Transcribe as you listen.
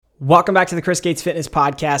Welcome back to the Chris Gates Fitness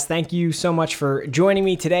Podcast. Thank you so much for joining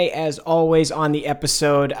me today, as always, on the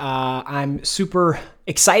episode. I'm super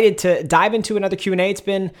excited to dive into another Q&A. It's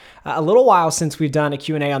been a little while since we've done a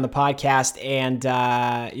Q&A on the podcast, and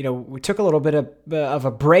we took a little bit of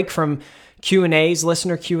a break from Q&As,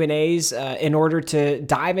 listener Q&As, in order to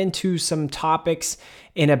dive into some topics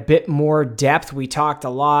in a bit more depth. We talked a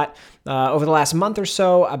lot over the last month or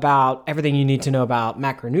so about everything you need to know about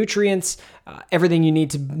macronutrients, everything you need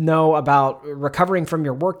to know about recovering from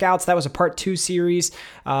your workouts. That was a part 2 series.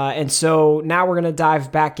 And so now we're going to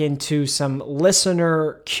dive back into some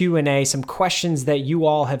listener Q&A, some questions that you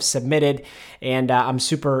all have submitted. And I'm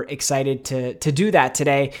super excited to do that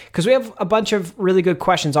today because we have a bunch of really good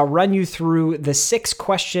questions. I'll run you through the 6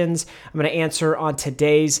 questions I'm going to answer on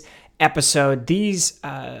today's episode. These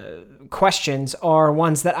questions are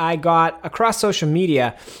ones that I got across social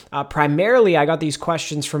media. Primarily, I got these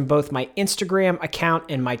questions from both my Instagram account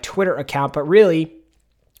and my Twitter account, but really,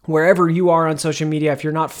 wherever you are on social media, if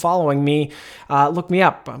you're not following me, look me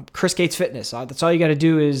up. I'm Chris Gates Fitness. That's all you got to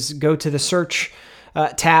do is go to the search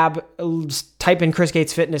tab, type in Chris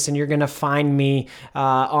Gates Fitness, and you're going to find me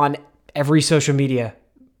on every social media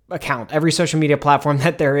account, every social media platform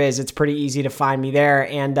that there is. It's pretty easy to find me there.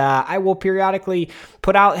 And I will periodically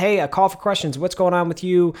put out, hey, a call for questions. What's going on with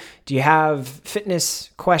you? Do you have fitness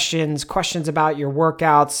questions about your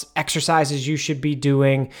workouts, exercises you should be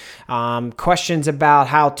doing, questions about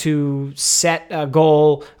how to set a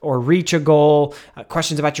goal or reach a goal,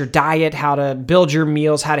 questions about your diet, how to build your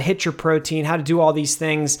meals, how to hit your protein, how to do all these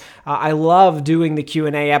things. I love doing the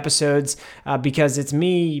Q&A episodes because it's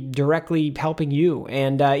me directly helping you.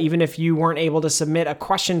 And even if you weren't able to submit a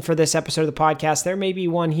question for this episode of the podcast, there may be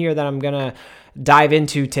one here that I'm going to dive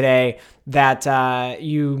into today that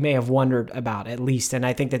you may have wondered about at least. And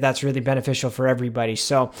I think that that's really beneficial for everybody.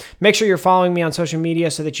 So make sure you're following me on social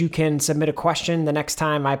media so that you can submit a question the next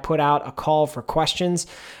time I put out a call for questions.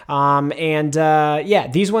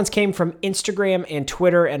 These ones came from Instagram and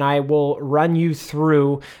Twitter, and I will run you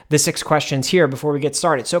through the 6 questions here before we get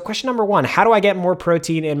started. So question number 1, how do I get more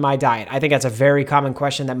protein in my diet? I think that's a very common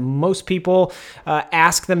question that most people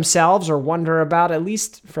ask themselves or wonder about, at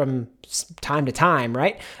least from time to time,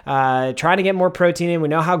 right? Trying to get more protein in. We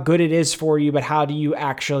know how good it is for you, but how do you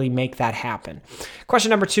actually make that happen? Question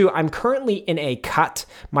number 2, I'm currently in a cut.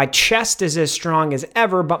 My chest is as strong as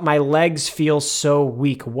ever, but my legs feel so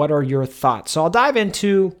weak. What are your thoughts? So I'll dive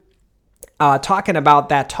into talking about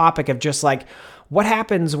that topic of just like, what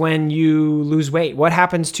happens when you lose weight? What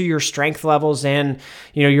happens to your strength levels and,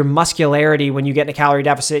 your muscularity when you get in a calorie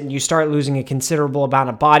deficit and you start losing a considerable amount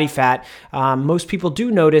of body fat? Most people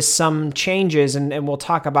do notice some changes, and we'll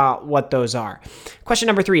talk about what those are. Question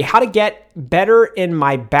number 3, how to get better in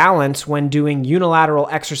my balance when doing unilateral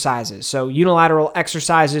exercises. So unilateral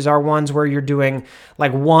exercises are ones where you're doing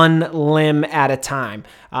like one limb at a time.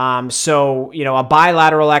 A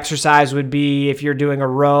bilateral exercise would be if you're doing a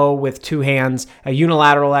row with 2 hands. A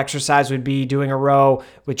unilateral exercise would be doing a row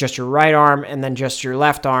with just your right arm and then just your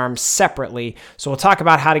left arm separately. So we'll talk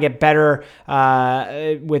about how to get better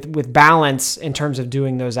with balance in terms of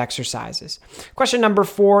doing those exercises. Question number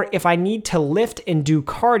 4, if I need to lift and do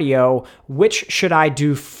cardio, which should I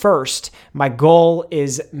do first? My goal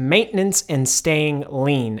is maintenance and staying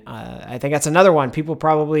lean. I think that's another one.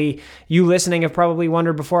 You listening have probably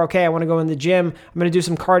wondered before, okay, I want to go in the gym. I'm going to do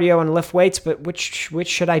some cardio and lift weights, but which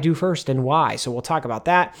should I do first and why? So we'll talk about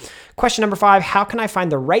that. Question number 5, how can I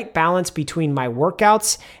find the right balance between my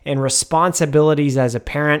workouts and responsibilities as a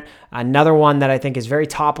parent? Another one that I think is very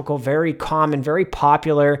topical, very common, very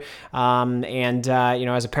popular.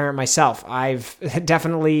 As a parent myself, I've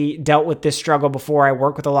definitely dealt with this struggle before. I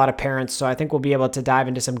work with a lot of parents, so I think we'll be able to dive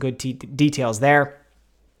into some good details there.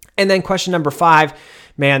 And then question number 5,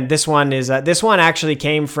 man, this one actually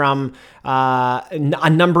came from a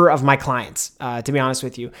number of my clients, to be honest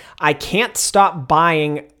with you. I can't stop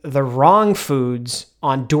buying the wrong foods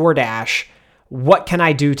on DoorDash. What can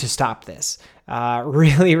I do to stop this?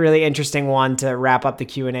 Really, really interesting one to wrap up the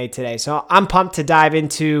Q&A today. So I'm pumped to dive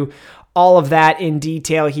into all of that in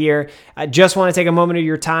detail here. I just want to take a moment of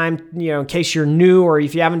your time, in case you're new or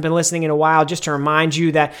if you haven't been listening in a while, just to remind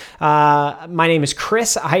you that my name is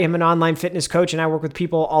Chris. I am an online fitness coach, and I work with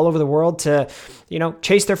people all over the world to,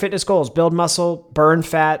 chase their fitness goals, build muscle, burn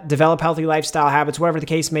fat, develop healthy lifestyle habits, whatever the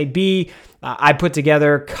case may be. I put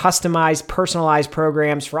together customized, personalized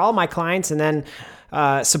programs for all my clients, and then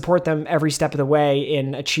support them every step of the way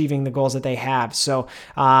in achieving the goals that they have. So,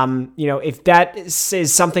 if that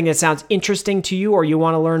is something that sounds interesting to you or you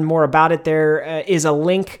want to learn more about it, there is a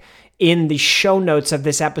link in the show notes of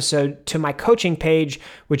this episode to my coaching page,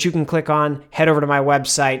 which you can click on, head over to my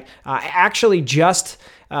website. I actually just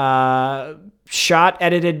shot,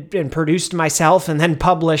 edited, and produced myself and then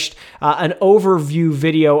published an overview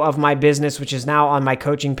video of my business, which is now on my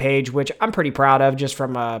coaching page, which I'm pretty proud of just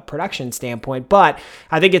from a production standpoint. But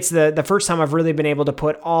I think it's the first time I've really been able to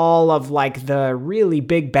put all of like the really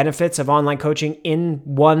big benefits of online coaching in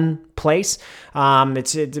one place.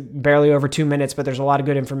 It's barely over 2 minutes, but there's a lot of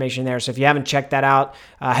good information there. So if you haven't checked that out,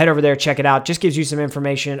 head over there, check it out. Just gives you some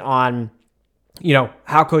information on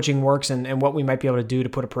how coaching works and what we might be able to do to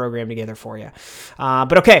put a program together for you.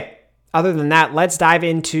 But okay, other than that, let's dive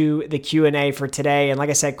into the Q&A for today. And like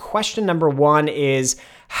I said, question number 1 is,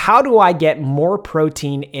 how do I get more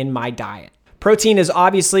protein in my diet? Protein is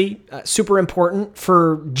obviously super important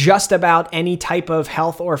for just about any type of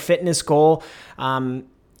health or fitness goal.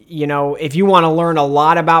 If you want to learn a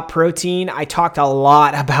lot about protein, I talked a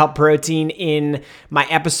lot about protein in my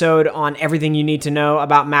episode on everything you need to know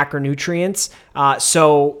about macronutrients.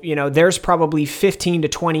 There's probably 15 to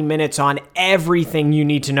 20 minutes on everything you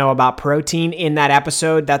need to know about protein in that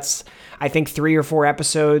episode. That's, I think, 3 or 4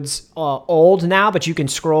 episodes old now, but you can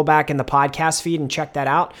scroll back in the podcast feed and check that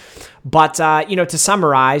out. But, to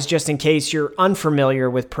summarize, just in case you're unfamiliar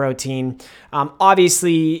with protein,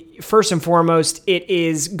 obviously, first and foremost, it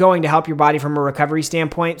is going to help your body from a recovery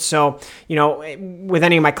standpoint. So, with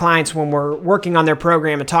any of my clients, when we're working on their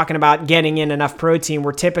program and talking about getting in enough protein,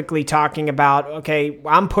 we're typically talking about, okay,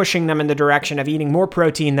 I'm pushing them in the direction of eating more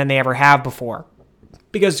protein than they ever have before.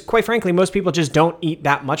 Because quite frankly, most people just don't eat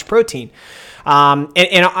that much protein. And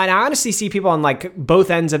I honestly see people on like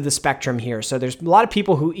both ends of the spectrum here. So there's a lot of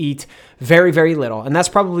people who eat very, very little. And that's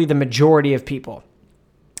probably the majority of people.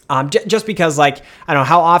 Just because I don't know,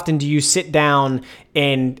 how often do you sit down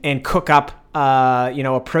and cook up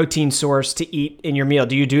a protein source to eat in your meal?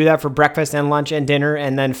 Do you do that for breakfast and lunch and dinner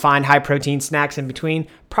and then find high protein snacks in between?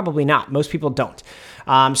 Probably not. Most people don't.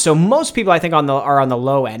 So most people, I think, are on the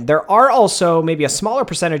low end. There are also maybe a smaller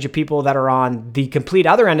percentage of people that are on the complete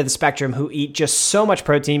other end of the spectrum who eat just so much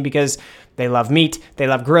protein because they love meat, they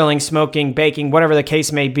love grilling, smoking, baking, whatever the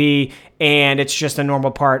case may be, and it's just a normal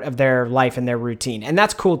part of their life and their routine. And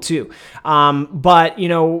that's cool too. But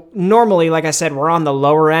normally, like I said, we're on the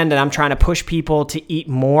lower end and I'm trying to push people to eat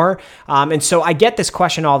more. And so I get this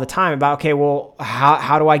question all the time about, okay, well,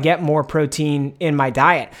 how do I get more protein in my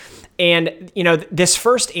diet? And, this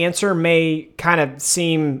first answer may kind of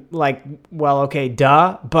seem like, well, okay,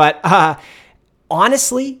 duh. But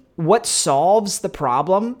honestly, what solves the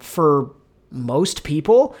problem for most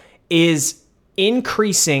people is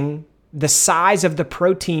increasing the size of the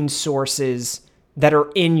protein sources that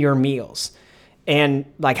are in your meals. And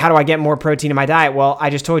how do I get more protein in my diet? Well, I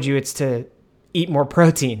just told you it's to eat more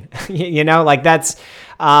protein. That's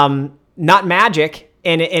not magic.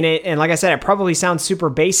 And like I said, it probably sounds super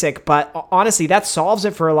basic, but honestly, that solves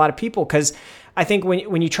it for a lot of people. Because I think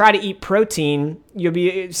when you try to eat protein, you'll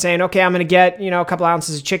be saying, okay, I'm going to get, a couple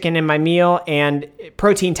ounces of chicken in my meal, and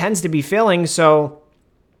protein tends to be filling. So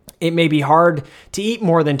it may be hard to eat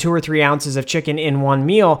more than 2 or 3 ounces of chicken in one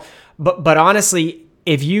meal. But honestly,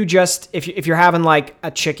 if you're having like a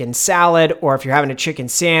chicken salad, or if you're having a chicken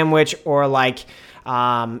sandwich, or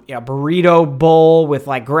burrito bowl with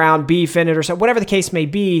like ground beef in it or so, whatever the case may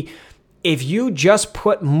be, if you just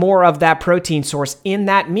put more of that protein source in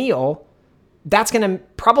that meal, that's going to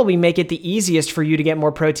probably make it the easiest for you to get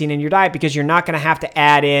more protein in your diet, because you're not going to have to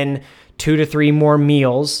add in 2 to 3 more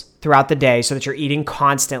meals throughout the day so that you're eating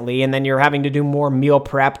constantly. And then you're having to do more meal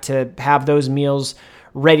prep to have those meals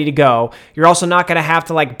ready to go. You're also not going to have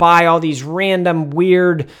to buy all these random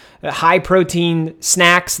weird high protein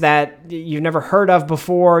snacks that you've never heard of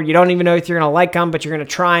before. You don't even know if you're going to like them, but you're going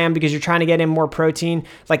to try them because you're trying to get in more protein.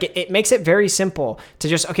 It makes it very simple to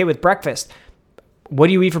just, okay, with breakfast, what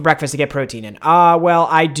do you eat for breakfast to get protein in? Well,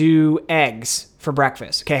 I do eggs for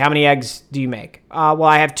breakfast. Okay, how many eggs do you make? Well,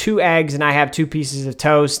 I have 2 eggs and I have 2 pieces of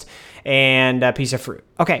toast and a piece of fruit.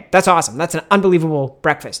 Okay, that's awesome. That's an unbelievable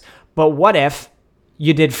breakfast. But what if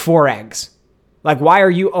you did 4 eggs? Why are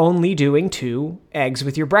you only doing 2 eggs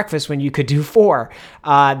with your breakfast when you could do 4?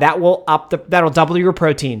 That'll double your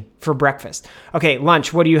protein for breakfast. Okay,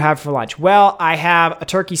 lunch. What do you have for lunch? Well, I have a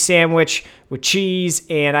turkey sandwich with cheese,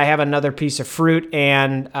 and I have another piece of fruit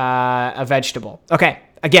and a vegetable. Okay,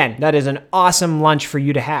 again, that is an awesome lunch for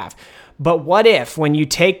you to have. But what if when you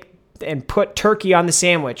take and put turkey on the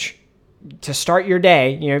sandwich to start your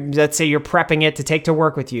day, let's say you're prepping it to take to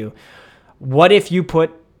work with you, what if you put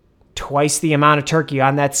twice the amount of turkey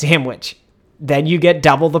on that sandwich? Then you get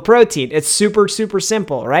double the protein. It's super, super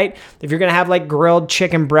simple, right? If you're going to have grilled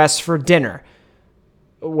chicken breasts for dinner,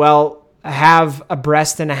 well, have a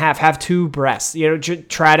breast and a half, have 2 breasts,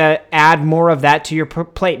 try to add more of that to your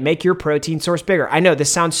plate, make your protein source bigger. I know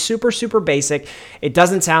this sounds super, super basic. It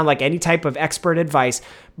doesn't sound like any type of expert advice,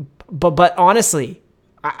 but honestly,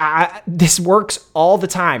 this works all the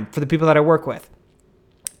time for the people that I work with.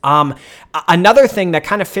 Another thing that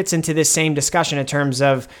kind of fits into this same discussion in terms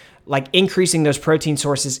of like increasing those protein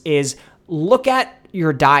sources is look at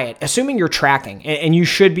your diet, assuming you're tracking, and you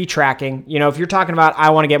should be tracking. If you're talking about,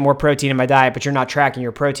 I want to get more protein in my diet, but you're not tracking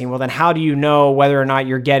your protein, well, then how do you know whether or not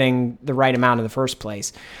you're getting the right amount in the first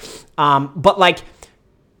place? But like,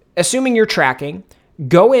 assuming you're tracking,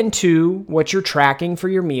 go into what you're tracking for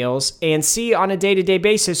your meals and see on a day-to-day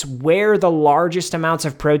basis where the largest amounts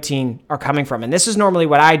of protein are coming from. And this is normally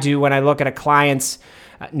what I do when I look at a client's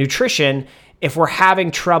nutrition if we're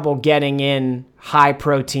having trouble getting in high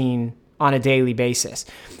protein on a daily basis.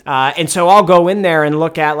 And so I'll go in there and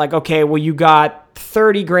look at like, okay, well, you got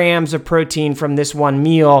 30 grams of protein from this one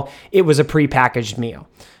meal. It was a prepackaged meal.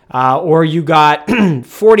 Or you got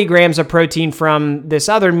 40 grams of protein from this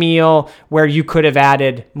other meal where you could have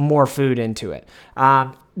added more food into it.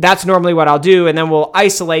 That's normally what I'll do. And then we'll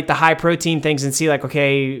isolate the high protein things and see like,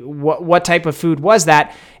 okay, what type of food was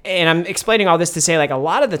that? And I'm explaining all this to say like a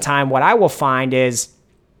lot of the time what I will find is,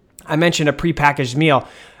 I mentioned a prepackaged meal.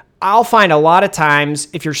 I'll find a lot of times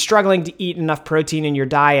if you're struggling to eat enough protein in your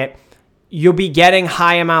diet, you'll be getting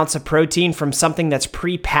high amounts of protein from something that's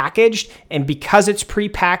prepackaged. And because it's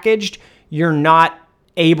prepackaged, you're not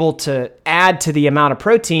able to add to the amount of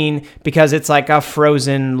protein because it's like a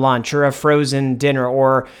frozen lunch or a frozen dinner,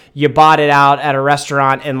 or you bought it out at a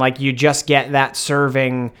restaurant and like you just get that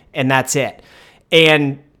serving and that's it.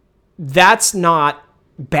 And that's not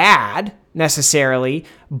bad necessarily,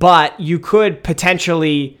 but you could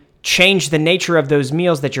potentially change the nature of those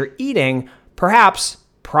meals that you're eating,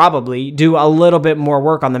 probably do a little bit more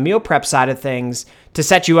work on the meal prep side of things to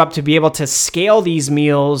set you up to be able to scale these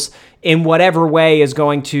meals in whatever way is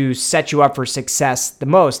going to set you up for success the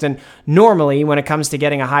most. And normally when it comes to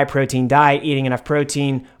getting a high protein diet, eating enough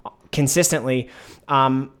protein consistently,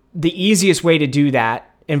 the easiest way to do that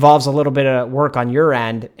involves a little bit of work on your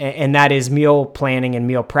end, and that is meal planning and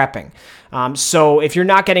meal prepping. So if you're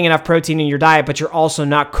not getting enough protein in your diet, but you're also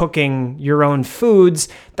not cooking your own foods,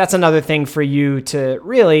 that's another thing for you to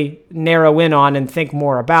really narrow in on and think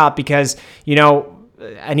more about, because,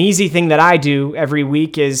 an easy thing that I do every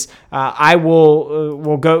week is we go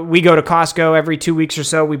to Costco every 2 weeks or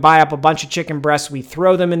so. We buy up a bunch of chicken breasts. We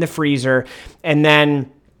throw them in the freezer, and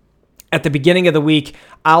then at the beginning of the week,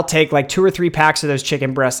 I'll take like 2 or 3 packs of those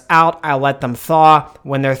chicken breasts out. I'll let them thaw.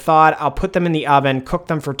 When they're thawed, I'll put them in the oven, cook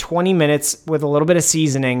them for 20 minutes with a little bit of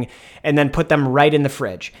seasoning, and then put them right in the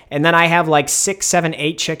fridge. And then I have like 6, 7,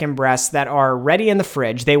 8 chicken breasts that are ready in the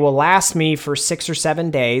fridge. They will last me for 6 or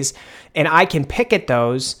 7 days, and I can pick at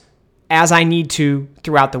those as I need to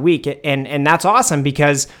throughout the week. And that's awesome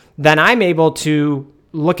because then I'm able to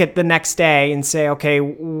look at the next day and say, okay,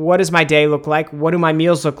 what does my day look like? What do my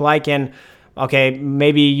meals look like? And okay,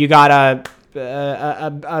 maybe you got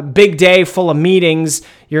a big day full of meetings.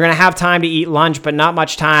 You're going to have time to eat lunch, but not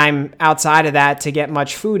much time outside of that to get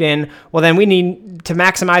much food in. Well, then we need to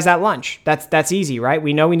maximize that lunch. That's easy, right?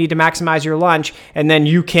 We know we need to maximize your lunch, and then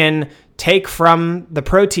you can take from the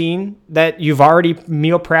protein that you've already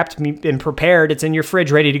meal prepped and prepared. It's in your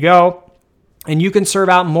fridge ready to go. And you can serve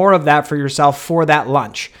out more of that for yourself for that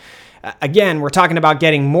lunch. Again, we're talking about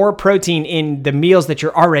getting more protein in the meals that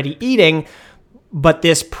you're already eating, but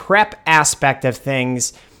this prep aspect of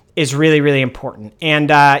things is really, really important.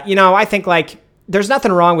 And, I think like there's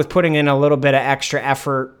nothing wrong with putting in a little bit of extra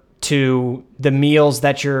effort to the meals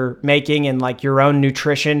that you're making and like your own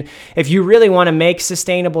nutrition. If you really want to make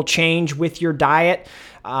sustainable change with your diet,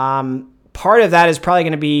 part of that is probably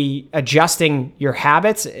going to be adjusting your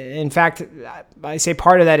habits. In fact, I say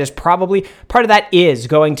part of that is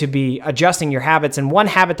going to be adjusting your habits. And one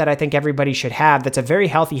habit that I think everybody should have that's a very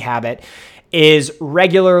healthy habit is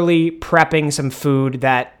regularly prepping some food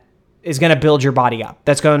that is going to build your body up,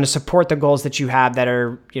 that's going to support the goals that you have that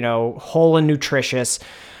are, whole and nutritious.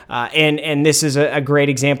 And this is a great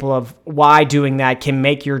example of why doing that can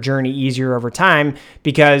make your journey easier over time,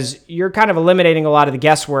 because you're kind of eliminating a lot of the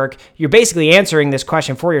guesswork. You're basically answering this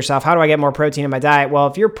question for yourself. How do I get more protein in my diet? Well,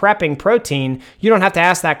 if you're prepping protein, you don't have to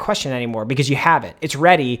ask that question anymore because you have it. It's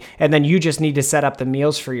ready. And then you just need to set up the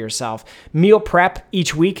meals for yourself. Meal prep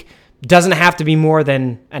each week doesn't have to be more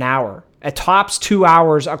than an hour. At tops 2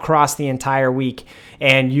 hours across the entire week,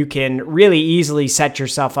 and you can really easily set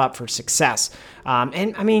yourself up for success.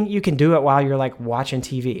 You can do it while you're like watching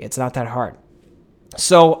TV. It's not that hard.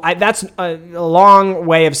 So that's a long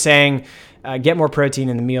way of saying get more protein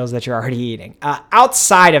in the meals that you're already eating.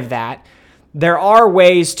 Outside of that, there are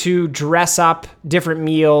ways to dress up different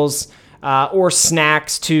meals or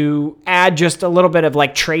snacks to add just a little bit of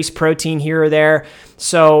like trace protein here or there.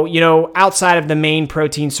 So, outside of the main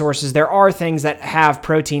protein sources, there are things that have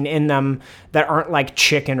protein in them that aren't like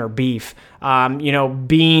chicken or beef.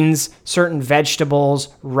 Beans, certain vegetables,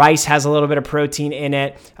 rice has a little bit of protein in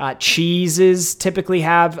it. Cheeses typically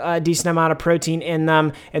have a decent amount of protein in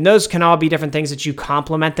them. And those can all be different things that you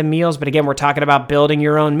complement the meals. But again, we're talking about building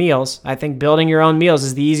your own meals. I think building your own meals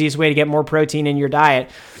is the easiest way to get more protein in your diet.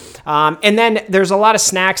 And then there's a lot of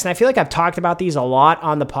snacks, and I feel like I've talked about these a lot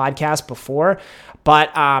on the podcast before,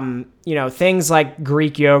 but, things like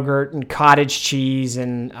Greek yogurt and cottage cheese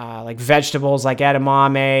and like vegetables like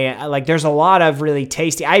edamame, like there's a lot of really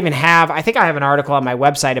tasty, I think I have an article on my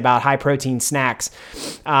website about high protein snacks.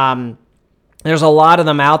 There's a lot of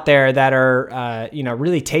them out there that are,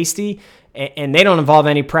 really tasty, and they don't involve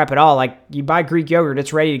any prep at all. Like you buy Greek yogurt,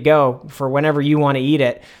 it's ready to go for whenever you want to eat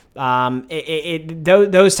it.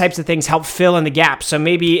 Those types of things help fill in the gaps. So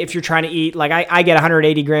maybe if you're trying to eat, like I get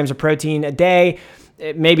 180 grams of protein a day,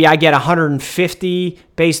 maybe I get 150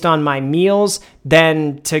 based on my meals,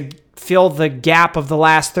 then to fill the gap of the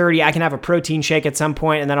last 30, I can have a protein shake at some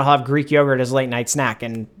point, and then I'll have Greek yogurt as a late night snack,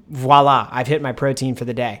 and voila, I've hit my protein for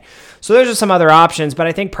the day. So those are some other options, but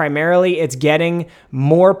I think primarily it's getting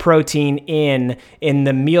more protein in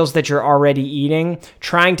the meals that you're already eating,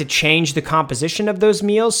 trying to change the composition of those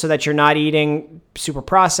meals so that you're not eating super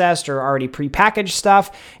processed or already prepackaged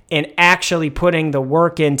stuff, and actually putting the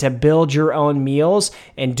work in to build your own meals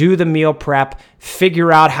and do the meal prep,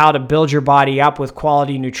 figure out how to build your body up with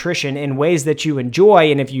quality nutrition in ways that you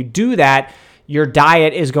enjoy. And if you do that, your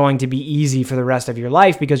diet is going to be easy for the rest of your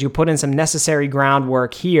life because you put in some necessary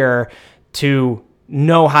groundwork here to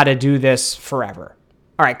know how to do this forever.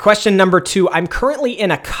 All right, question number 2. I'm currently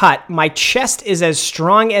in a cut. My chest is as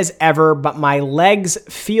strong as ever, but my legs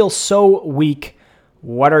feel so weak.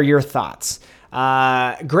 What are your thoughts?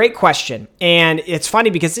 Great question. And it's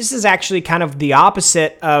funny because this is actually kind of the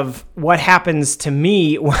opposite of what happens to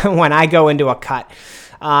me when I go into a cut.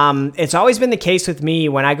 It's always been the case with me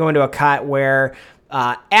when I go into a cut where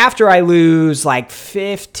after I lose like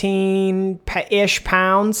 15-ish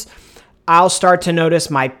pounds, I'll start to notice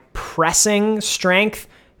my pressing strength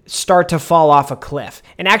start to fall off a cliff.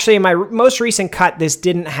 And actually in my most recent cut, this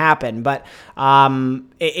didn't happen, but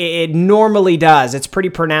it normally does. It's pretty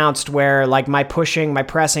pronounced where like my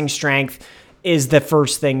pressing strength is the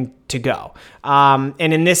first thing to go. And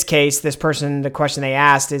in this case, this person, the question they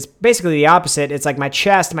asked is basically the opposite. It's like my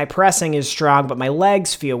pressing is strong, but my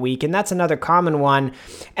legs feel weak. And that's another common one.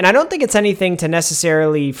 And I don't think it's anything to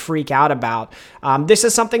necessarily freak out about. This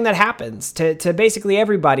is something that happens to basically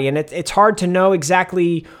everybody. And it's hard to know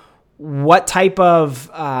exactly what type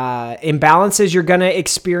of imbalances you're going to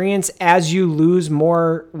experience as you lose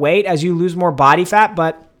more weight, as you lose more body fat.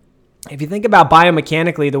 But if you think about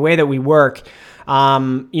biomechanically, the way that we work,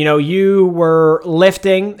 you were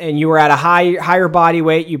lifting and you were at a higher body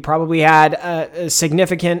weight. You probably had a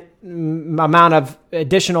significant amount of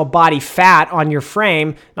additional body fat on your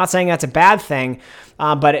frame. Not saying that's a bad thing,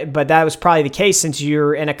 but that was probably the case since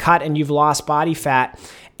you're in a cut and you've lost body fat.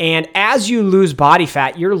 And as you lose body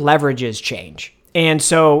fat, your leverages change. And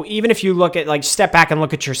so even if you look at like step back and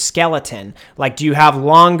look at your skeleton, like do you have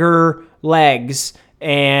longer legs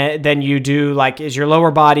and then you do like, is your lower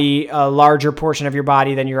body a larger portion of your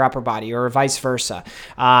body than your upper body or vice versa?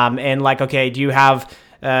 And like, okay, do you have,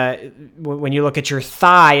 when you look at your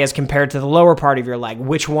thigh as compared to the lower part of your leg,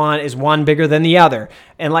 which one is one bigger than the other?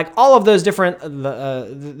 And like all of those different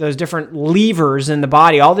levers in the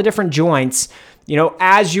body, all the different joints,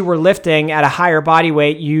 as you were lifting at a higher body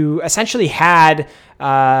weight, you essentially had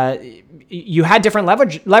different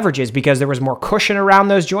leverages because there was more cushion around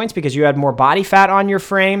those joints because you had more body fat on your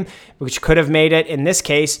frame, which could have made it, in this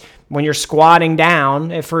case, when you're squatting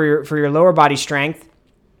down for your lower body strength,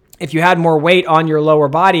 if you had more weight on your lower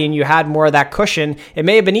body and you had more of that cushion, it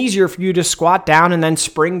may have been easier for you to squat down and then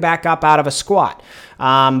spring back up out of a squat.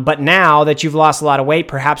 But now that you've lost a lot of weight,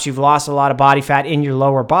 perhaps you've lost a lot of body fat in your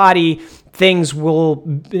lower body, things will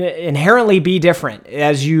inherently be different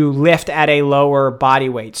as you lift at a lower body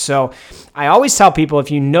weight. So I always tell people,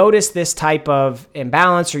 if you notice this type of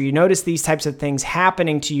imbalance or you notice these types of things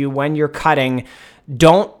happening to you when you're cutting,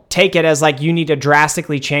 don't take it as like you need to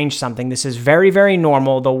drastically change something. This is very, very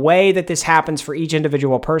normal. The way that this happens for each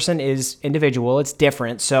individual person is individual. It's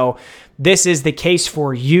different. So this is the case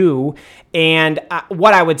for you. And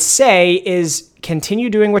what I would say is continue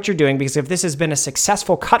doing what you're doing, because if this has been a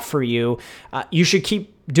successful cut for you, you should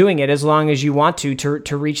keep doing it as long as you want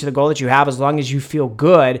to reach the goal that you have, as long as you feel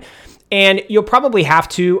good. And you'll probably have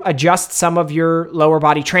to adjust some of your lower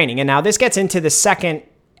body training. And now this gets into the second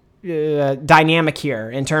dynamic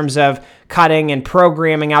here in terms of cutting and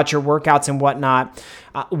programming out your workouts and whatnot.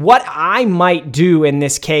 What I might do in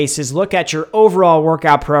this case is look at your overall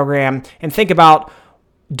workout program and think about,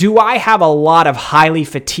 do I have a lot of highly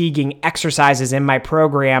fatiguing exercises in my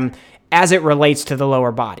program as it relates to the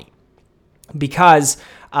lower body? Because,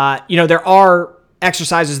 there are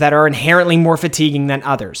exercises that are inherently more fatiguing than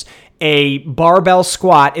others. A barbell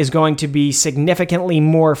squat is going to be significantly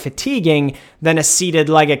more fatiguing than a seated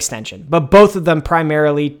leg extension, but both of them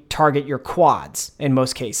primarily target your quads in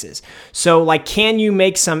most cases. So can you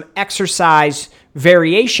make some exercise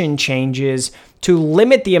variation changes to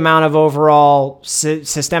limit the amount of overall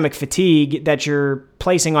systemic fatigue that you're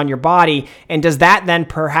placing on your body? And does that then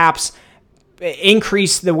perhaps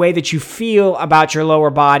increase the way that you feel about your lower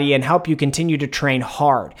body and help you continue to train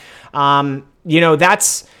hard?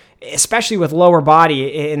 That's especially with lower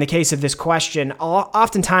body, in the case of this question,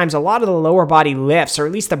 oftentimes a lot of the lower body lifts, or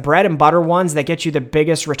at least the bread and butter ones that get you the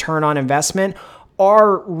biggest return on investment,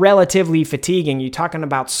 are relatively fatiguing. You're talking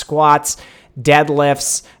about squats,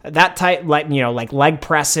 deadlifts, that type, like leg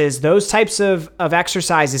presses. Those types of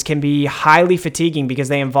exercises can be highly fatiguing because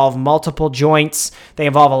they involve multiple joints. They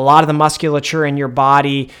involve a lot of the musculature in your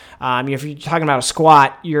body. If you're talking about a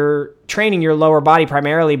squat, you're training your lower body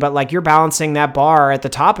primarily, but you're balancing that bar at the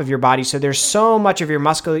top of your body. So there's so much of your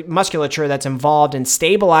musculature that's involved in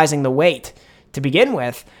stabilizing the weight to begin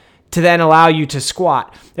with, to then allow you to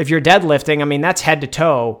squat. If you're deadlifting, that's head to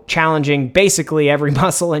toe, challenging basically every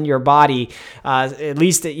muscle in your body, at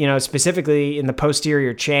least, specifically in the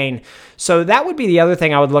posterior chain. So that would be the other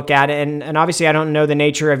thing I would look at. And obviously I don't know the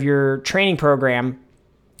nature of your training program,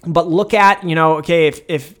 but look at, okay,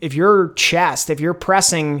 if your chest, if your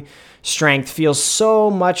pressing strength feels so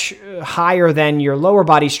much higher than your lower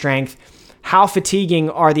body strength, how fatiguing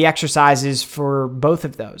are the exercises for both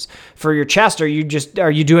of those? For your chest, are you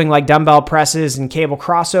doing dumbbell presses and cable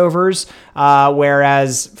crossovers?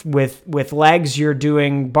 Whereas with legs, you're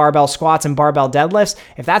doing barbell squats and barbell deadlifts.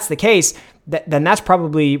 If that's the case, then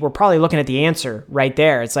we're probably looking at the answer right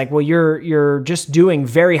there. It's you're just doing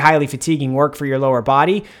very highly fatiguing work for your lower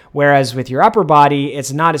body, whereas with your upper body,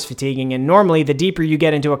 it's not as fatiguing. And normally, the deeper you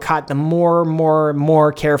get into a cut, the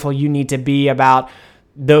more careful you need to be about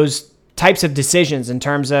those types of decisions in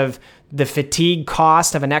terms of the fatigue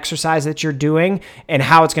cost of an exercise that you're doing and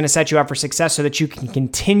how it's going to set you up for success so that you can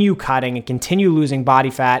continue cutting and continue losing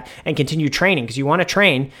body fat and continue training. Because you want to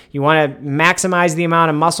train, you want to maximize the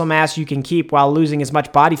amount of muscle mass you can keep while losing as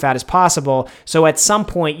much body fat as possible. So at some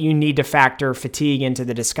point, you need to factor fatigue into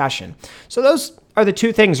the discussion. So those are the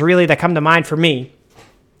two things really that come to mind for me.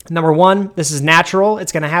 Number one, this is natural.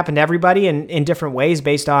 It's going to happen to everybody in different ways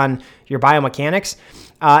based on your biomechanics.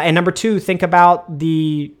 And number two, think about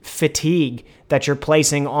the fatigue that you're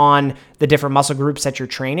placing on the different muscle groups that you're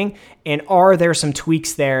training. And are there some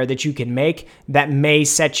tweaks there that you can make that may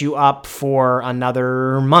set you up for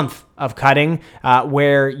another month of cutting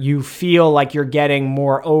where you feel like you're getting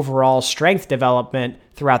more overall strength development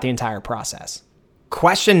throughout the entire process?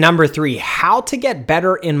 Question number 3, how to get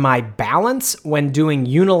better in my balance when doing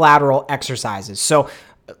unilateral exercises. So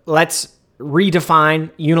let's redefine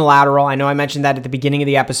unilateral. I know I mentioned that at the beginning of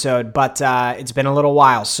the episode, but it's been a little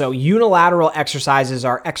while. So unilateral exercises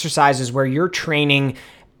are exercises where you're training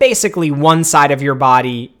basically one side of your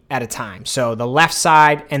body at a time. So the left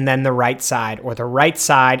side and then the right side, or the right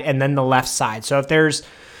side and then the left side. So if there's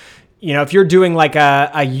if you're doing like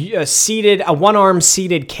a one-arm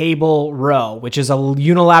seated cable row, which is a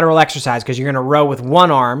unilateral exercise because you're going to row with one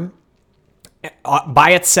arm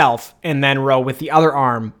by itself and then row with the other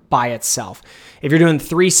arm by itself. If you're doing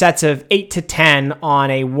 3 sets of 8 to 10 on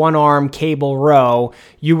a one-arm cable row,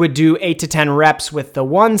 you would do 8 to 10 reps with the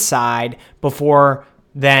one side before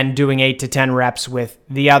then doing 8 to 10 reps with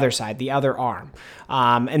the other side, the other arm.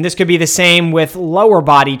 And this could be the same with lower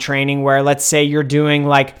body training where let's say you're doing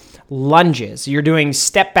like lunges. You're doing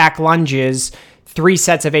step back lunges, 3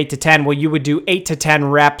 sets of 8 to 10. Well, you would do 8 to 10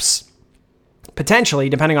 reps potentially,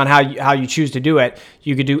 depending on how you choose to do it.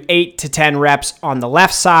 You could do 8 to 10 reps on the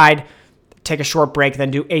left side, take a short break,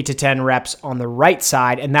 then do 8 to 10 reps on the right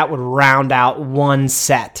side, and that would round out one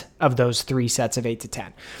set of those 3 sets of 8 to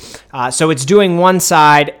 10. So it's doing one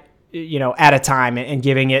side, at a time and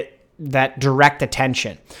giving it that direct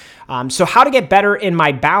attention. So how to get better in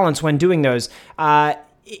my balance when doing those?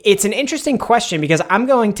 it's an interesting question because I'm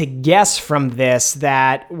going to guess from this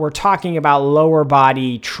that we're talking about lower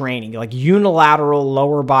body training, like unilateral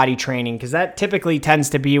lower body training, because that typically tends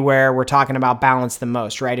to be where we're talking about balance the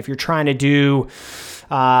most, right? If you're trying to do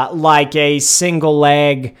like a single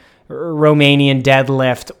leg Romanian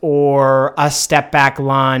deadlift or a step back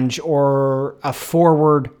lunge or a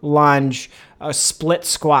forward lunge, a split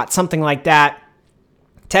squat, something like that,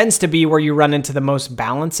 tends to be where you run into the most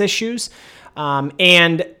balance issues.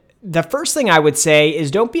 And the first thing I would say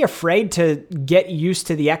is don't be afraid to get used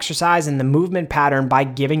to the exercise and the movement pattern by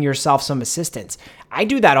giving yourself some assistance. I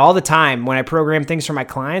do that all the time when I program things for my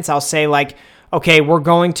clients. I'll say like, okay, we're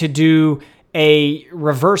going to do a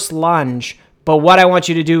reverse lunge, but what I want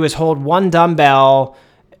you to do is hold one dumbbell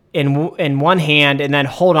in one hand and then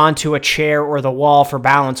hold onto a chair or the wall for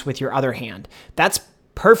balance with your other hand. That's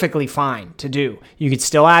perfectly fine to do. You could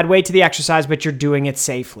still add weight to the exercise, but you're doing it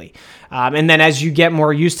safely. And then as you get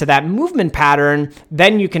more used to that movement pattern,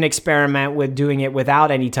 then you can experiment with doing it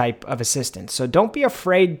without any type of assistance. So don't be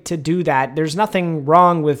afraid to do that. There's nothing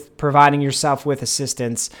wrong with providing yourself with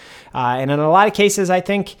assistance. And in a lot of cases, I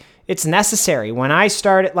think it's necessary. When I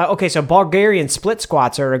started, so Bulgarian split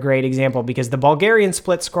squats are a great example because the Bulgarian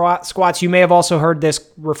split squats, you may have also heard this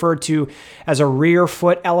referred to as a rear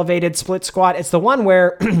foot elevated split squat. It's the one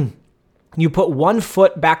where you put one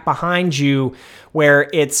foot back behind you where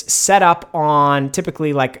it's set up on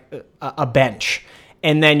typically like a bench.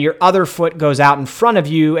 And then your other foot goes out in front of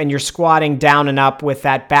you and you're squatting down and up with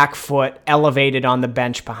that back foot elevated on the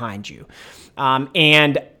bench behind you.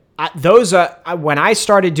 When I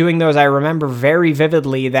started doing those, I remember very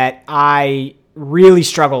vividly that I really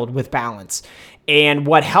struggled with balance. And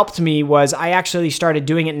what helped me was I actually started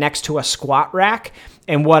doing it next to a squat rack.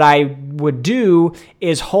 And what I would do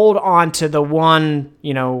is hold on to the one,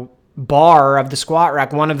 bar of the squat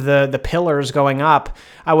rack, one of the pillars going up.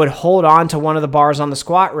 I would hold on to one of the bars on the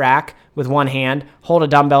squat rack with one hand, hold a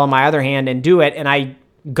dumbbell in my other hand and do it. And I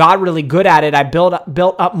got really good at it. I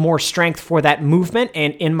built up more strength for that movement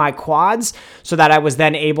and in my quads so that I was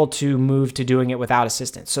then able to move to doing it without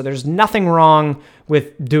assistance. So there's nothing wrong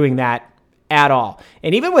with doing that at all.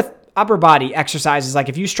 And even with upper body exercises, like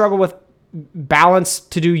if you struggle with balance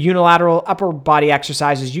to do unilateral upper body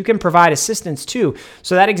exercises, you can provide assistance too.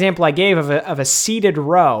 So that example I gave of a seated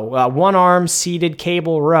row, one arm seated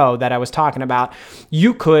cable row that I was talking about,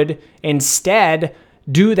 you could instead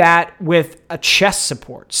do that with a chest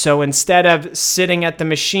support. So instead of sitting at the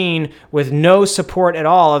machine with no support at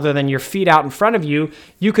all other than your feet out in front of you,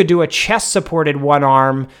 you could do a chest supported one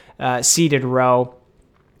arm seated row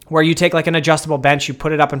where you take like an adjustable bench, you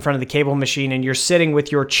put it up in front of the cable machine and you're sitting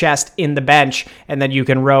with your chest in the bench and then you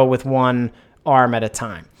can row with one arm at a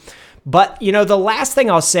time. But, the last thing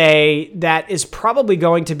I'll say that is probably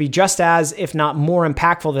going to be just as, if not more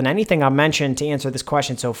impactful than anything I've mentioned to answer this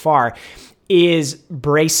question so far is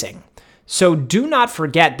bracing. So do not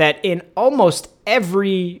forget that in almost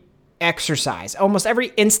every exercise, almost every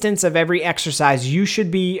instance of every exercise, you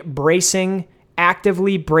should be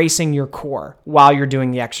actively bracing your core while you're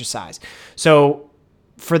doing the exercise. So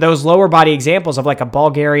for those lower body examples of like a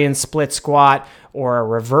Bulgarian split squat or a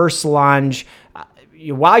reverse lunge,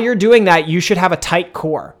 while you're doing that, you should have a tight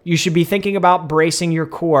core. You should be thinking about bracing your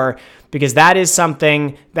core because that is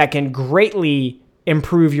something that can greatly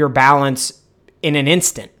improve your balance in an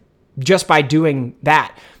instant just by doing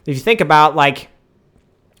that. If you think about like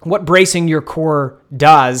what bracing your core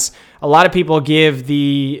does, a lot of people give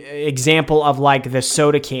the example of like the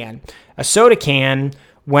soda can. A soda can,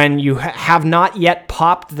 when you have not yet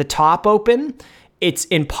popped the top open, it's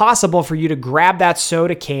impossible for you to grab that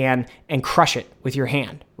soda can and crush it with your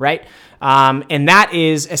hand, right? And that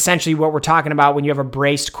is essentially what we're talking about when you have a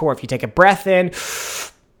braced core. If you take a breath in,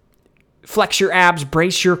 flex your abs,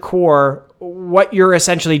 brace your core, what you're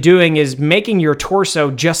essentially doing is making your torso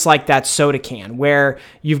just like that soda can, where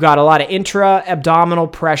you've got a lot of intra-abdominal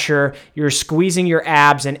pressure, you're squeezing your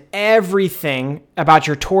abs, and everything about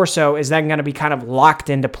your torso is then going to be kind of locked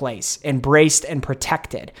into place and braced and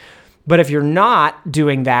protected. But if you're not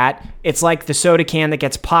doing that, it's like the soda can that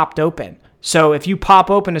gets popped open. So if you pop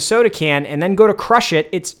open a soda can and then go to crush it,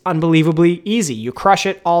 it's unbelievably easy. You crush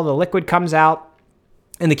it, all the liquid comes out,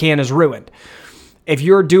 and the can is ruined. If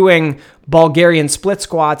you're doing Bulgarian split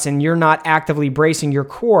squats and you're not actively bracing your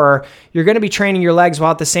core, you're going to be training your legs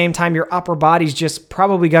while at the same time your upper body's just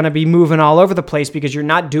probably going to be moving all over the place because you're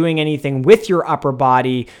not doing anything with your upper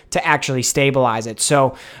body to actually stabilize it.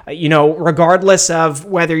 So, regardless of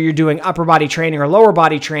whether you're doing upper body training or lower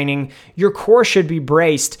body training, your core should be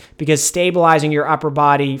braced because stabilizing your upper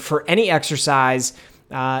body for any exercise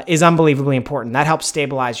is unbelievably important. That helps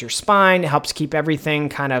stabilize your spine. It helps keep everything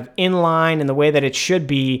kind of in line in the way that it should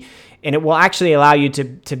be. And it will actually allow you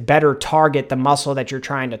to better target the muscle that you're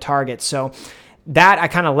trying to target. So that I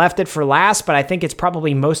kind of left it for last, but I think it's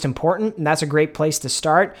probably most important. And that's a great place to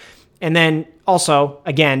start. And then also,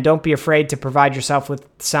 again, don't be afraid to provide yourself with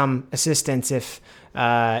some assistance if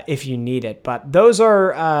you need it. But those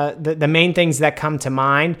are the main things that come to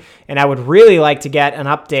mind. And I would really like to get an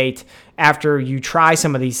update after you try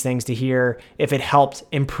some of these things to hear if it helped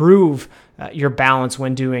improve your balance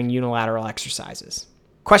when doing unilateral exercises.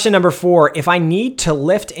 Question number 4, if I need to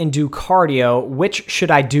lift and do cardio, which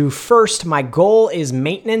should I do first? My goal is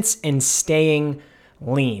maintenance and staying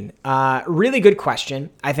lean. Really good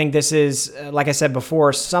question. I think this is, like I said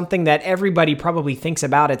before, something that everybody probably thinks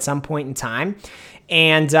about at some point in time.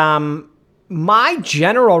 And my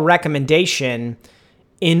general recommendation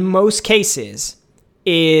in most cases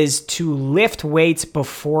is to lift weights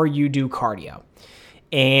before you do cardio.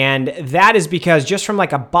 And that is because just from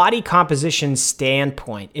like a body composition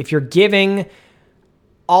standpoint, if you're giving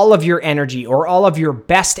all of your energy or all of your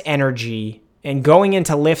best energy and going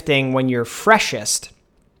into lifting when you're freshest,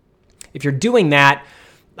 if you're doing that,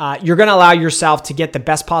 you're going to allow yourself to get the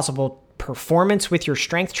best possible performance with your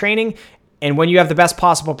strength training. And when you have the best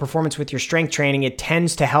possible performance with your strength training, it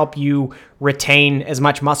tends to help you retain as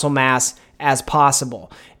much muscle mass as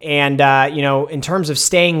possible. And, in terms of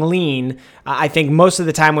staying lean, I think most of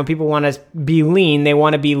the time when people want to be lean, they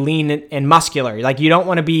want to be lean and muscular. Like you don't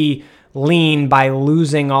want to be lean by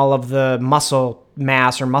losing all of the muscle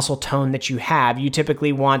mass or muscle tone that you have. You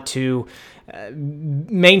typically want to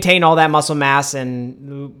maintain all that muscle mass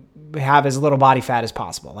and have as little body fat as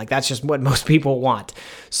possible. Like that's just what most people want.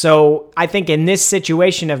 So I think in this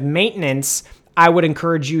situation of maintenance, I would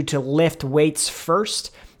encourage you to lift weights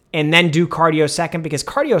first and then do cardio second, because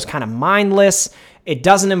cardio is kind of mindless. It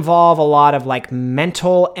doesn't involve a lot of like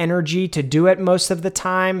mental energy to do it most of the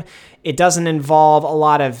time. It doesn't involve a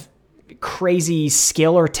lot of crazy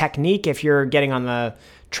skill or technique if you're getting on the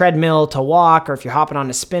treadmill to walk, or if you're hopping on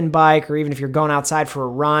a spin bike, or even if you're going outside for a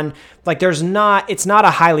run. Like it's not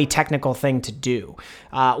a highly technical thing to do.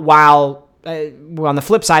 While on the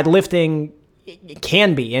flip side, lifting it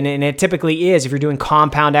can be, and it typically is if you're doing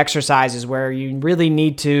compound exercises where you really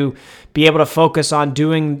need to be able to focus on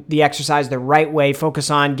doing the exercise the right way,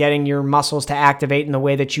 focus on getting your muscles to activate in the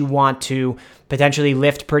way that you want to potentially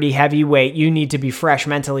lift pretty heavy weight. You need to be fresh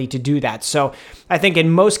mentally to do that. So I think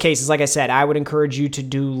in most cases, like I said, I would encourage you to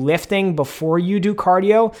do lifting before you do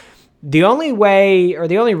cardio. The only way or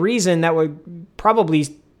the only reason that would probably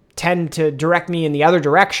tend to direct me in the other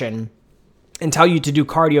direction and tell you to do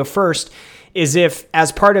cardio first is if,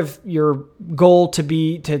 as part of your goal to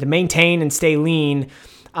maintain and stay lean,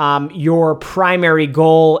 your primary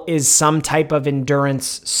goal is some type of endurance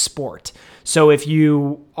sport. So if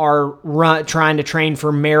you are trying to train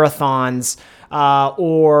for marathons,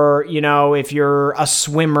 or if you're a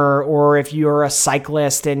swimmer, or if you're a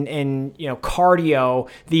cyclist, and cardio,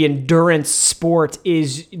 the endurance sport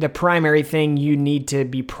is the primary thing you need to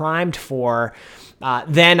be primed for.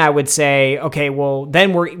 Then I would say, okay, well,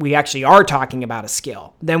 then we actually are talking about a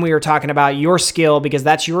skill. Then we are talking about your skill, because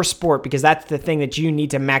that's your sport, because that's the thing that you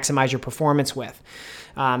need to maximize your performance with.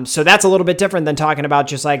 So that's a little bit different than talking about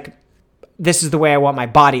just like, this is the way I want my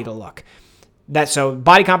body to look. So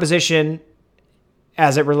body composition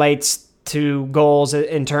as it relates to goals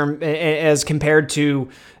as compared to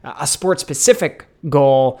a sport-specific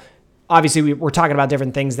goal. Obviously, we're talking about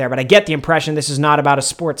different things there, but I get the impression this is not about a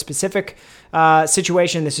sport-specific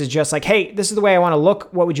situation. This is just like, hey, this is the way I want to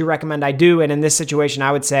look. What would you recommend I do? And in this situation,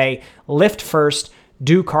 I would say lift first,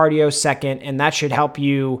 do cardio second, and that should help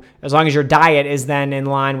you, as long as your diet is then in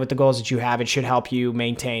line with the goals that you have, it should help you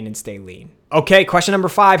maintain and stay lean. Okay, question number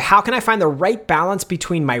 5, how can I find the right balance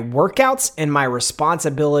between my workouts and my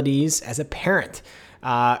responsibilities as a parent?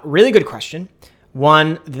 Really good question.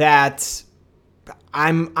 One that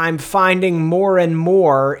I'm finding more and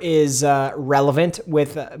more is relevant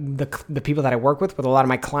with the people that I work with a lot of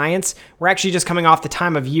my clients. We're actually just coming off the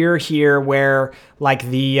time of year here where like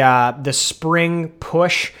the spring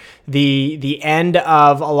push, the end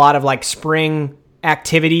of a lot of like spring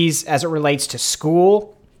activities as it relates to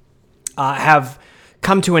school have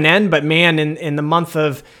come to an end. But man, in the month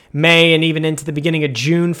of May and even into the beginning of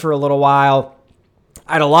June for a little while,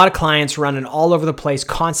 I had a lot of clients running all over the place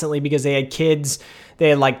constantly because they had kids they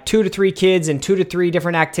had like 2 to 3 kids and 2 to 3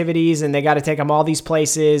 different activities, and they got to take them all these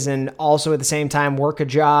places and also at the same time work a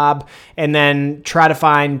job and then try to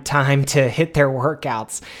find time to hit their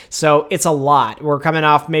workouts. So it's a lot. We're coming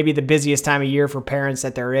off maybe the busiest time of year for parents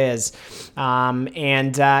that there is.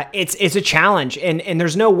 It's a challenge, and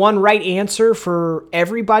there's no one right answer for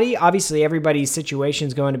everybody. Obviously, everybody's situation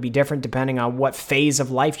is going to be different depending on what phase of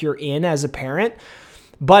life you're in as a parent.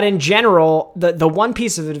 But in general, the one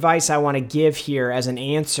piece of advice I want to give here as an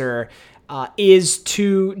answer is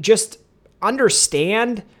to just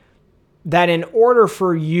understand that in order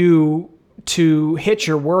for you to hit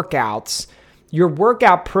your workouts, your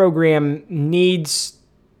workout program needs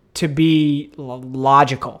to be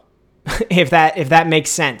logical, if that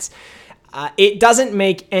makes sense. It doesn't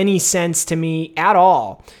make any sense to me at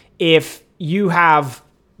all if you have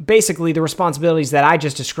basically the responsibilities that I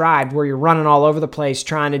just described, where you're running all over the place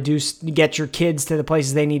trying to get your kids to the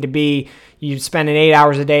places they need to be. You spend 8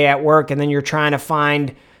 hours a day at work, and then you're trying to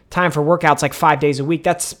find time for workouts like 5 days a week.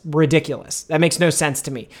 That's ridiculous. That makes no sense to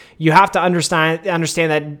me. You have to understand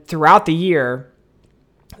that throughout the year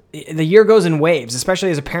goes in waves, especially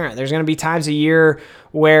as a parent. There's going to be times a year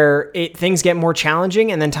where things get more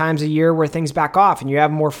challenging, and then times a year where things back off and you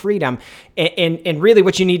have more freedom. And really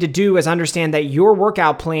what you need to do is understand that your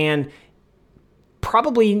workout plan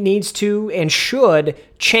probably needs to and should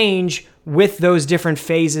change with those different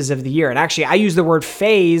phases of the year. And actually, I use the word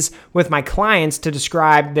phase with my clients to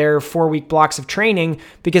describe their 4-week blocks of training,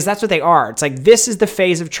 because that's what they are. It's like, this is the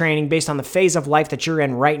phase of training based on the phase of life that you're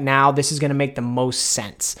in right now. This is going to make the most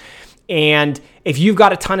sense. And if you've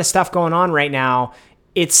got a ton of stuff going on right now,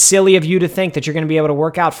 it's silly of you to think that you're going to be able to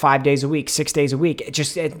work out 5 days a week, 6 days a week.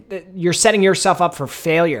 You're setting yourself up for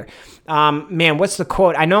failure. Man, what's the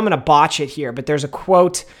quote? I know I'm going to botch it here, but there's a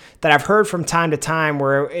quote that I've heard from time to time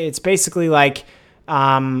where it's basically like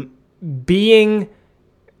doing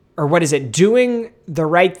the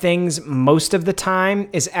right things most of the time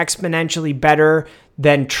is exponentially better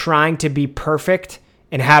than trying to be perfect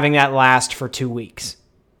and having that last for 2 weeks.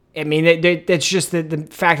 I mean, it's just the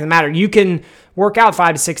fact of the matter. You can work out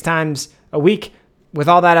 5 to 6 times a week with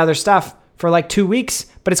all that other stuff for like 2 weeks,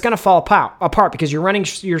 but it's going to fall apart because you're running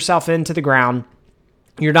yourself into the ground.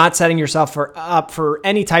 You're not setting yourself up for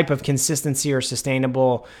any type of consistency or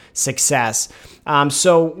sustainable success.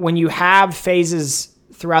 So when you have phases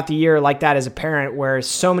throughout the year like that as a parent, where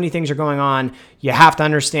so many things are going on, you have to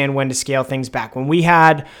understand when to scale things back. When we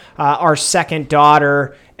had our second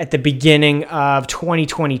daughter at the beginning of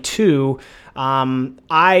 2022,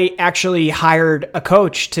 I actually hired a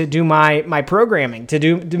coach to do my programming, to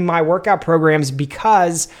do my workout programs,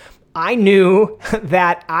 because I knew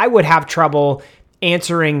that I would have trouble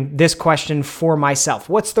answering this question for myself.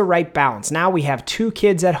 What's the right balance? Now we have 2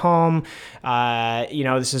 kids at home.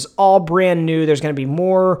 This is all brand new. There's going to be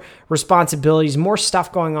more responsibilities, more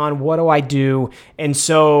stuff going on. What do I do? And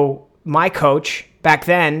so my coach back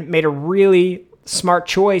then made a really smart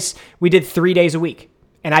choice. We did 3 days a week.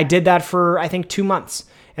 And I did that for, I think, 2 months.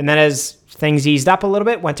 And then as things eased up a little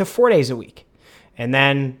bit, went to 4 days a week. And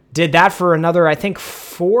then did that for another, I think,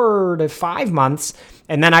 4 to 5 months.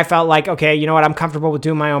 And then I felt like, okay, you know what? I'm comfortable with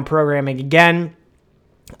doing my own programming again.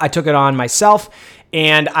 I took it on myself,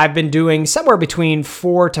 and I've been doing somewhere between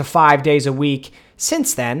 4 to 5 days a week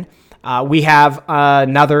since then. We have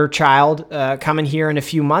another child coming here in a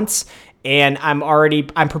few months, and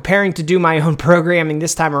I'm preparing to do my own programming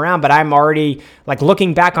this time around, but I'm already like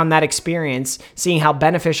looking back on that experience, seeing how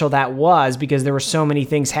beneficial that was, because there were so many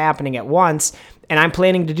things happening at once. And I'm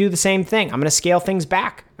planning to do the same thing. I'm going to scale things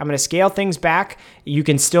back. You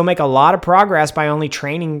can still make a lot of progress by only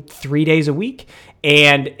training 3 days a week.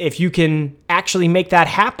 And if you can actually make that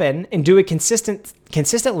happen and do it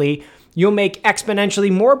consistently, you'll make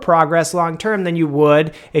exponentially more progress long term than you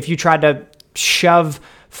would if you tried to shove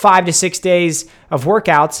 5 to 6 days of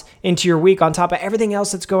workouts into your week on top of everything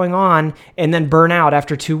else that's going on, and then burn out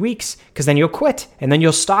after 2 weeks, because then you'll quit, and then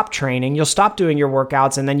you'll stop training, you'll stop doing your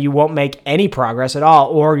workouts, and then you won't make any progress at all,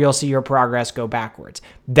 or you'll see your progress go backwards.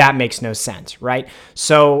 That makes no sense, right?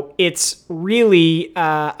 So it's really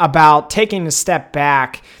about taking a step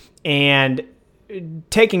back and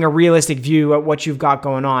taking a realistic view at what you've got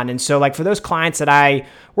going on. And so like for those clients that I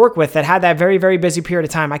work with that had that very, very busy period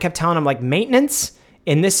of time, I kept telling them, like, maintenance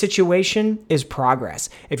in this situation is progress.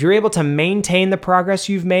 If you're able to maintain the progress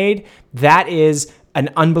you've made, that is an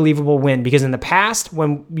unbelievable win, because in the past,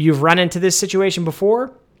 when you've run into this situation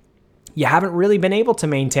before, you haven't really been able to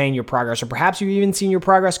maintain your progress, or perhaps you've even seen your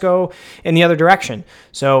progress go in the other direction.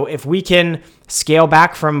 So if we can scale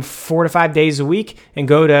back from 4 to 5 days a week and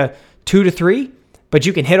go to 2 to 3, but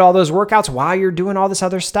you can hit all those workouts while you're doing all this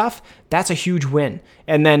other stuff, that's a huge win.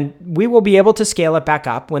 And then we will be able to scale it back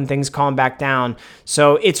up when things calm back down.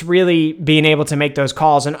 So it's really being able to make those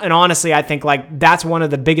calls. And honestly, I think like that's one of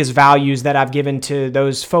the biggest values that I've given to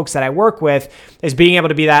those folks that I work with, is being able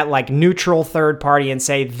to be that like neutral third party and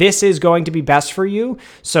say, this is going to be best for you.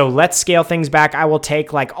 So let's scale things back. I will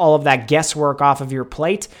take like all of that guesswork off of your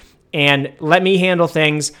plate and let me handle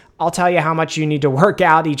things. I'll tell you how much you need to work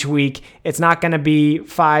out each week. It's not going to be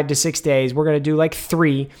 5 to 6 days. We're going to do like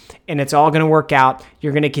 3, and it's all going to work out.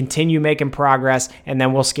 You're going to continue making progress, and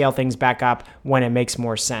then we'll scale things back up when it makes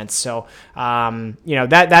more sense. So,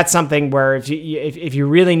 that's something where if you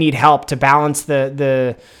really need help to balance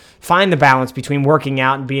find the balance between working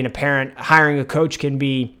out and being a parent, hiring a coach can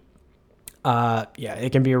be,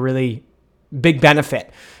 it can be a really big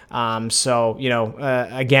benefit.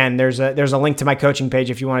 Again, there's a link to my coaching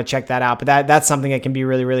page if you want to check that out, but that's something that can be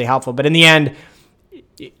really, really helpful. But in the end,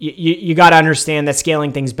 you got to understand that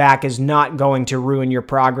scaling things back is not going to ruin your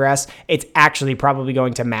progress. It's actually probably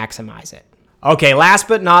going to maximize it. Okay, last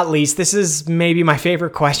but not least, this is maybe my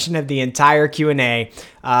favorite question of the entire Q&A.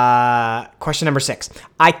 Question number 6.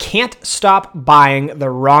 I can't stop buying the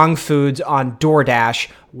wrong foods on DoorDash.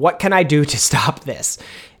 What can I do to stop this?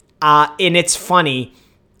 And it's funny.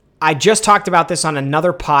 I just talked about this on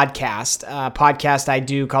another podcast I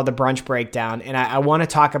do called The Brunch Breakdown, and I want to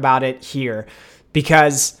talk about it here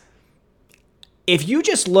because if you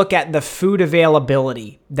just look at the food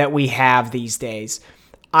availability that we have these days,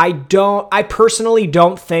 I personally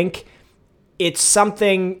don't think it's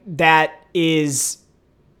something that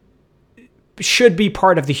should be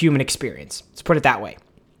part of the human experience. Let's put it that way.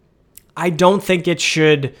 I don't think it's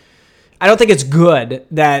good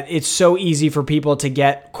that it's so easy for people to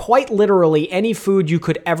get quite literally any food you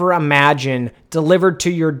could ever imagine delivered to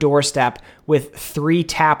your doorstep with 3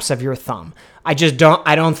 taps of your thumb. I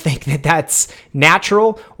don't think that that's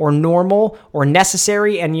natural or normal or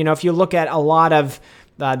necessary. And, if you look at a lot of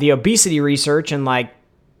the obesity research and like,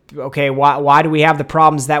 okay, why do we have the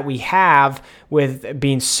problems that we have with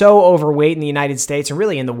being so overweight in the United States and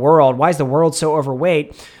really in the world? Why is the world so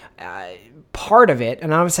overweight? Part of it,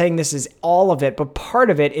 and I'm saying this is all of it, but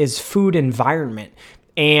part of it is food environment.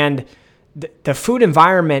 And the food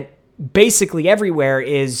environment basically everywhere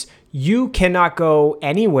is you cannot go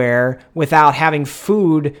anywhere without having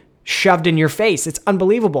food shoved in your face. It's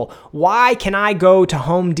unbelievable. Why can I go to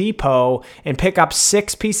Home Depot and pick up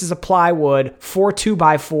 6 pieces of plywood, 4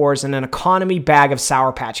 2x4s, and an economy bag of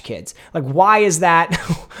Sour Patch Kids? Like, why is that?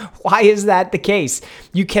 Why is that the case?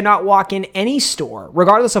 You cannot walk in any store,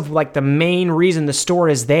 regardless of like the main reason the store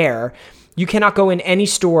is there. You cannot go in any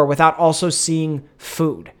store without also seeing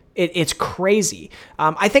food. It's crazy.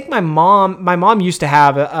 I think my mom used to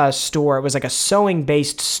have a store. It was like a sewing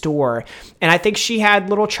based store. And I think she had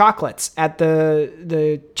little chocolates at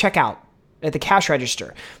the checkout at the cash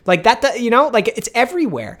register like that, like it's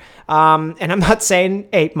everywhere. And I'm not saying,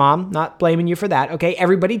 hey, Mom, not blaming you for that. Okay.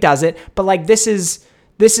 Everybody does it. But like, this is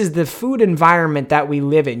the food environment that we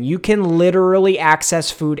live in. You can literally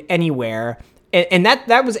access food anywhere. And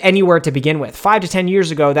that was anywhere to begin with. 5 to 10 years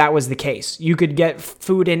ago, that was the case. You could get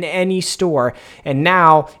food in any store. And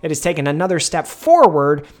now it has taken another step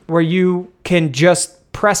forward where you can just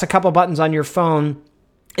press a couple buttons on your phone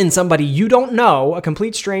and somebody you don't know, a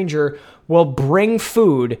complete stranger, will bring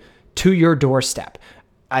food to your doorstep.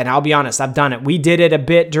 And I'll be honest, I've done it. We did it a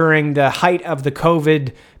bit during the height of the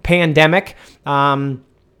COVID pandemic. But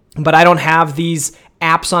I don't have these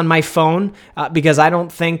apps on my phone because I don't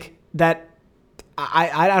think that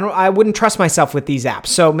I wouldn't trust myself with these apps.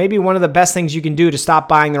 So maybe one of the best things you can do to stop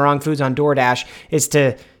buying the wrong foods on DoorDash is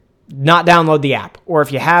to not download the app. Or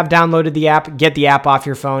if you have downloaded the app, get the app off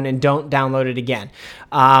your phone and don't download it again.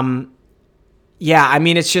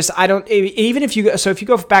 It's just, if you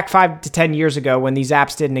go back 5 to 10 years ago when these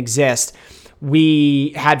apps didn't exist,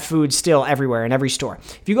 we had food still everywhere in every store.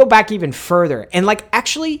 If you go back even further, and like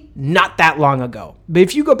actually not that long ago, but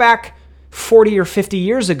if you go back 40 or 50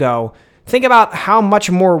 years ago, think about how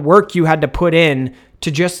much more work you had to put in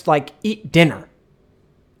to just like eat dinner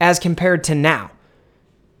as compared to now.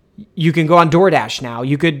 You can go on DoorDash now.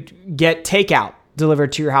 You could get takeout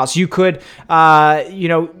delivered to your house. You could,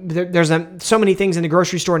 there's so many things in the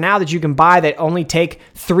grocery store now that you can buy that only take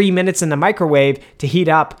 3 minutes in the microwave to heat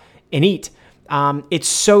up and eat. It's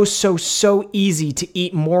so easy to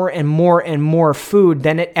eat more and more and more food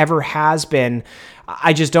than it ever has been.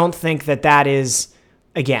 I just don't think that is,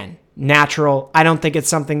 again, natural. I don't think it's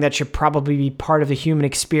something that should probably be part of the human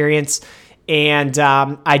experience. And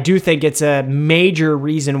I do think it's a major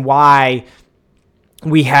reason why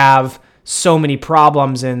we have so many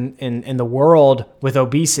problems in the world with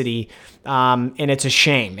obesity, and it's a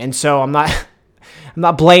shame. And so I'm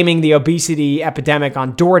not blaming the obesity epidemic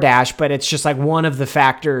on DoorDash, but it's just like one of the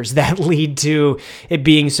factors that lead to it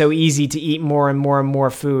being so easy to eat more and more and more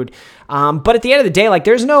food. But at the end of the day, like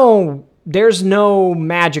there's no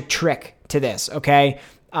magic trick to this, okay?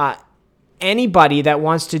 Anybody that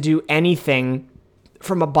wants to do anything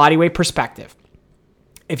from a body weight perspective,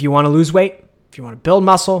 if you want to lose weight, if you want to build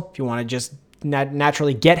muscle, if you want to just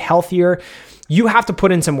naturally get healthier, you have to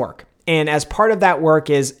put in some work. And as part of that work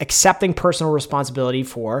is accepting personal responsibility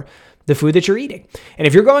for the food that you're eating. And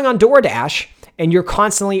if you're going on DoorDash and you're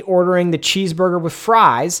constantly ordering the cheeseburger with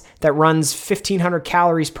fries that runs 1,500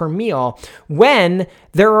 calories per meal, when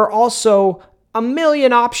there are also a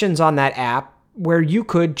million options on that app where you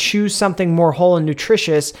could choose something more whole and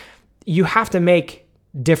nutritious, you have to make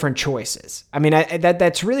different choices. I mean,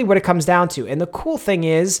 that's really what it comes down to. And the cool thing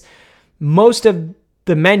is most of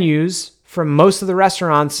the menus from most of the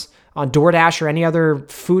restaurants on DoorDash or any other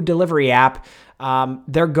food delivery app,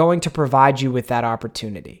 they're going to provide you with that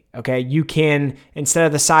opportunity. Okay. You can, instead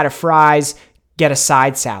of the side of fries, get a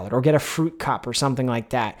side salad or get a fruit cup or something like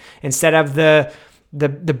that. Instead of the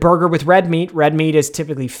burger with red meat is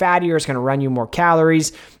typically fattier. It's going to run you more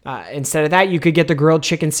calories. Instead of that, you could get the grilled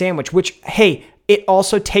chicken sandwich, which, hey, it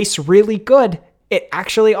also tastes really good. It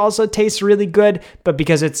actually also tastes really good, but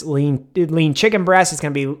because it's lean chicken breast, it's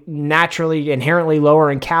going to be naturally, inherently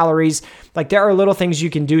lower in calories. Like there are little things you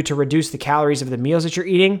can do to reduce the calories of the meals that you're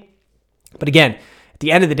eating. But again, at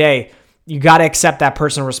the end of the day, you got to accept that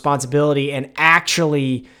personal responsibility and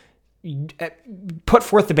actually put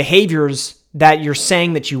forth the behaviors that you're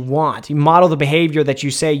saying that you want. You model the behavior that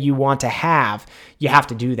you say you want to have. You have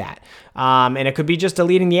to do that. And it could be just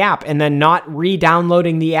deleting the app and then not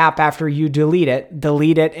re-downloading the app after you delete it.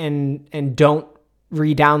 Delete it and don't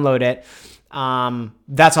re-download it.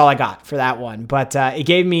 That's all I got for that one. But it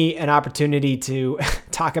gave me an opportunity to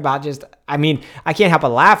talk about I can't help but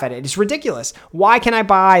laugh at it. It's ridiculous. Why can I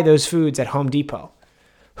buy those foods at Home Depot?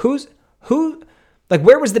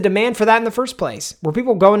 Where was the demand for that in the first place? Were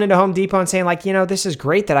people going into Home Depot and saying like, this is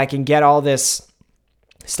great that I can get all this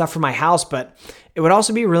stuff for my house, but it would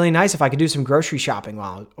also be really nice if I could do some grocery shopping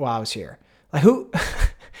while I was here. Like who?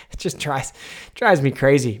 It just drives me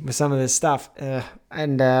crazy with some of this stuff. Yeah.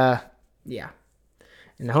 And the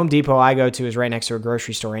Home Depot I go to is right next to a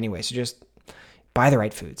grocery store anyway, so just buy the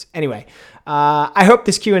right foods. Anyway, I hope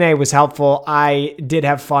this Q&A was helpful. I did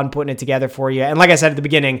have fun putting it together for you. And like I said at the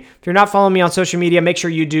beginning, if you're not following me on social media, make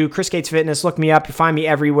sure you do. Chris Gates Fitness, look me up. You find me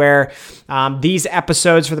everywhere. These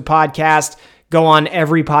episodes for the podcast go on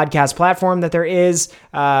every podcast platform that there is.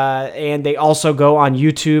 And they also go on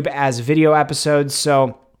YouTube as video episodes.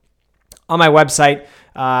 So on my website,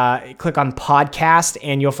 click on podcast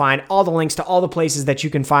and you'll find all the links to all the places that you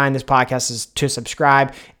can find this podcast to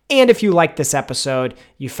subscribe. And if you liked this episode,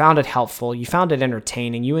 you found it helpful, you found it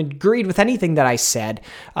entertaining, you agreed with anything that I said,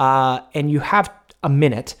 and you have a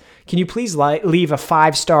minute, can you please leave a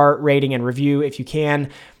 5-star rating and review if you can?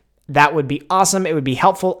 That would be awesome. It would be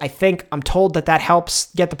helpful. I'm told that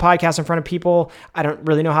helps get the podcast in front of people. I don't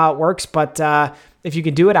really know how it works, but if you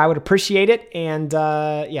could do it, I would appreciate it. And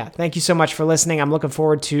thank you so much for listening. I'm looking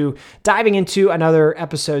forward to diving into another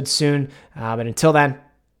episode soon. But until then,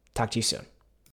 talk to you soon.